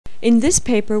In this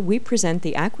paper, we present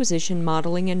the acquisition,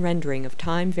 modeling, and rendering of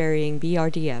time-varying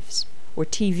BRDFs, or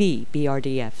TV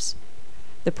BRDFs.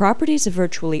 The properties of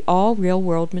virtually all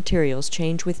real-world materials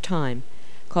change with time,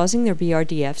 causing their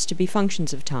BRDFs to be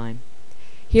functions of time.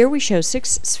 Here we show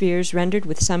 6 spheres rendered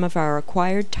with some of our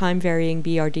acquired time-varying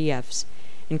BRDFs,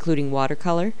 including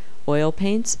watercolor, oil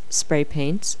paints, spray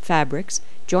paints, fabrics,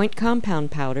 joint compound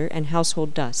powder, and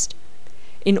household dust.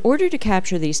 In order to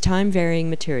capture these time-varying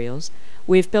materials,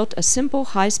 we have built a simple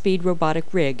high-speed robotic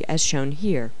rig as shown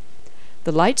here.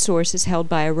 The light source is held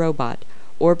by a robot,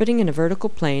 orbiting in a vertical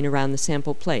plane around the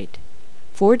sample plate.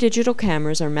 4 digital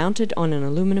cameras are mounted on an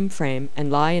aluminum frame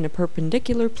and lie in a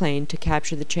perpendicular plane to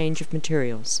capture the change of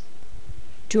materials.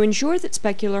 To ensure that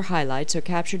specular highlights are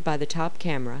captured by the top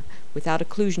camera without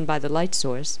occlusion by the light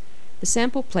source, the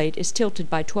sample plate is tilted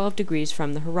by 12 degrees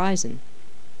from the horizon.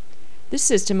 This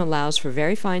system allows for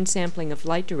very fine sampling of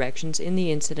light directions in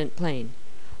the incident plane.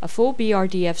 A full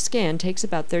BRDF scan takes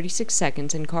about 36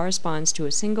 seconds and corresponds to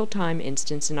a single time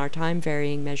instance in our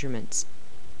time-varying measurements.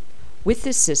 With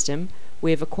this system,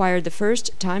 we have acquired the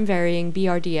first time-varying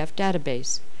BRDF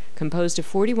database, composed of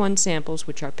 41 samples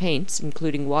which are paints,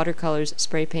 including watercolors,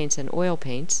 spray paints, and oil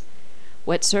paints,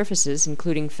 wet surfaces,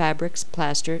 including fabrics,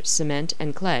 plaster, cement,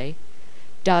 and clay,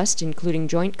 dust, including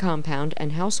joint compound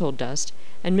and household dust,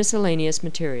 and miscellaneous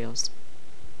materials.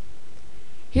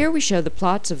 Here we show the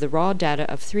plots of the raw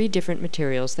data of 3 different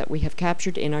materials that we have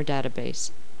captured in our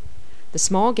database. The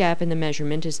small gap in the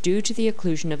measurement is due to the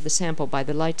occlusion of the sample by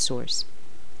the light source.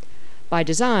 By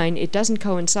design, it doesn't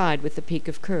coincide with the peak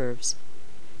of curves.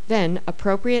 Then,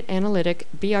 appropriate analytic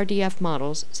BRDF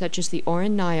models, such as the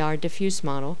Oren-Nayar diffuse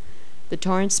model, the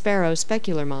Torrance-Sparrow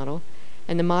specular model,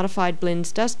 and the modified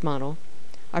Blin's dust model,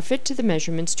 are fit to the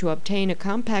measurements to obtain a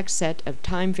compact set of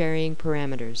time-varying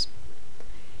parameters.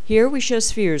 Here we show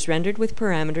spheres rendered with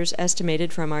parameters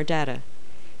estimated from our data.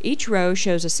 Each row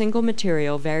shows a single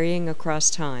material varying across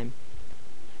time.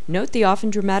 Note the often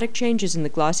dramatic changes in the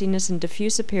glossiness and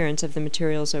diffuse appearance of the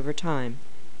materials over time.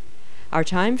 Our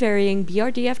time-varying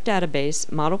BRDF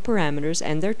database, model parameters,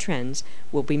 and their trends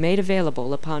will be made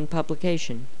available upon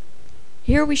publication.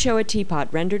 Here we show a teapot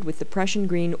rendered with the Prussian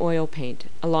green oil paint,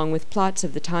 along with plots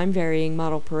of the time-varying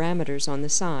model parameters on the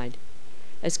side.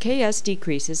 As Ks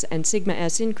decreases and sigma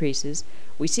s increases,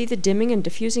 we see the dimming and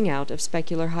diffusing out of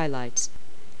specular highlights.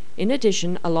 In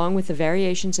addition, along with the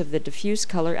variations of the diffuse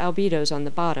color albedos on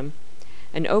the bottom,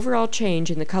 an overall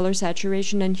change in the color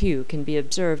saturation and hue can be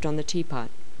observed on the teapot.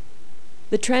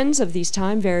 The trends of these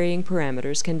time-varying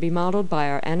parameters can be modeled by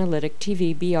our analytic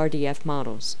TV BRDF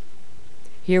models.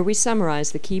 Here we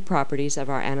summarize the key properties of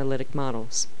our analytic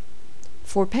models.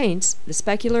 For paints, the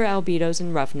specular albedos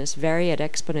and roughness vary at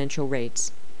exponential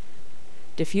rates.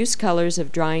 Diffuse colors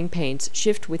of drying paints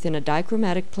shift within a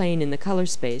dichromatic plane in the color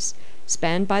space,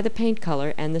 spanned by the paint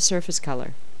color and the surface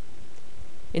color.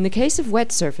 In the case of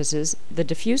wet surfaces, the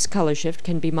diffuse color shift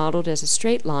can be modeled as a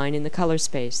straight line in the color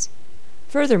space.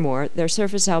 Furthermore, their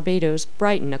surface albedos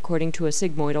brighten according to a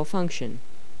sigmoidal function.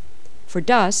 For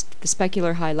dust, the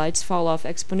specular highlights fall off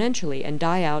exponentially and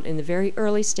die out in the very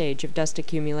early stage of dust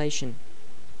accumulation.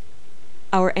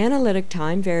 Our analytic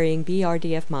time-varying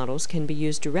BRDF models can be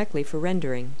used directly for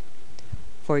rendering.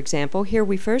 For example, here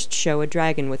we first show a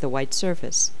dragon with a white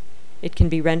surface. It can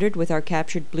be rendered with our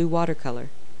captured blue watercolor.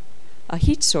 A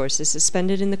heat source is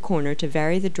suspended in the corner to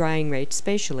vary the drying rate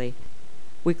spatially.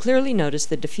 We clearly notice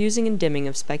the diffusing and dimming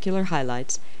of specular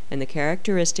highlights and the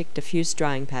characteristic diffuse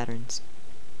drying patterns.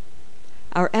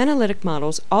 Our analytic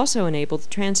models also enable the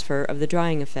transfer of the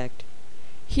drying effect.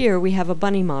 Here we have a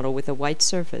bunny model with a white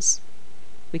surface.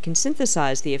 We can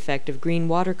synthesize the effect of green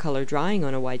watercolor drying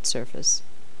on a white surface,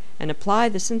 and apply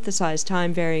the synthesized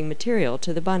time-varying material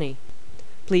to the bunny.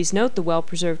 Please note the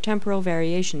well-preserved temporal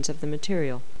variations of the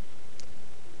material.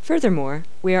 Furthermore,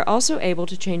 we are also able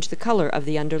to change the color of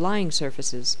the underlying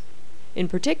surfaces. In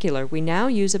particular, we now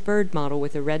use a bird model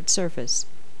with a red surface.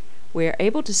 We are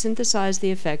able to synthesize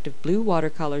the effect of blue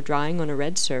watercolor drying on a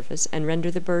red surface and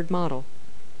render the bird model.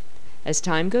 As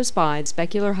time goes by, the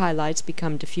specular highlights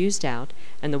become diffused out,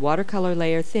 and the watercolor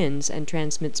layer thins and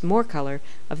transmits more color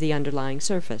of the underlying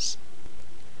surface.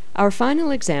 Our final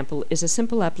example is a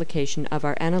simple application of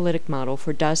our analytic model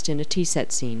for dust in a tea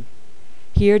set scene.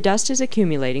 Here, dust is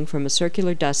accumulating from a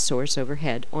circular dust source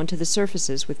overhead onto the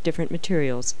surfaces with different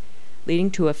materials,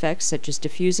 leading to effects such as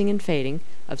diffusing and fading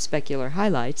of specular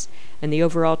highlights and the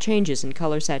overall changes in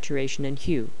color saturation and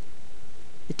hue.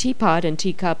 The teapot and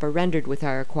teacup are rendered with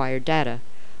our acquired data,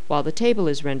 while the table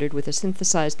is rendered with a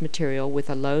synthesized material with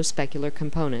a low specular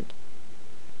component.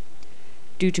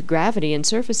 Due to gravity and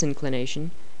surface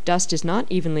inclination, Dust is not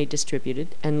evenly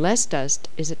distributed, and less dust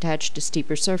is attached to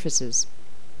steeper surfaces.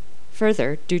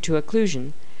 Further, due to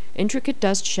occlusion, intricate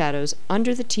dust shadows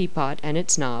under the teapot and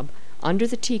its knob, under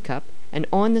the teacup, and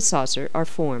on the saucer are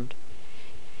formed.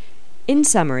 In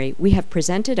summary, we have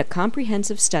presented a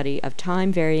comprehensive study of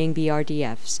time-varying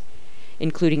BRDFs,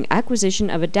 including acquisition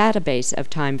of a database of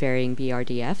time-varying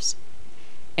BRDFs,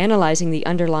 analyzing the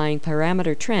underlying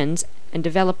parameter trends, and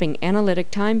developing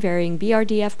analytic time-varying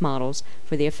BRDF models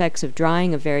for the effects of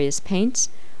drying of various paints,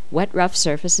 wet rough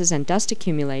surfaces and dust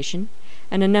accumulation,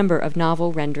 and a number of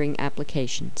novel rendering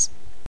applications.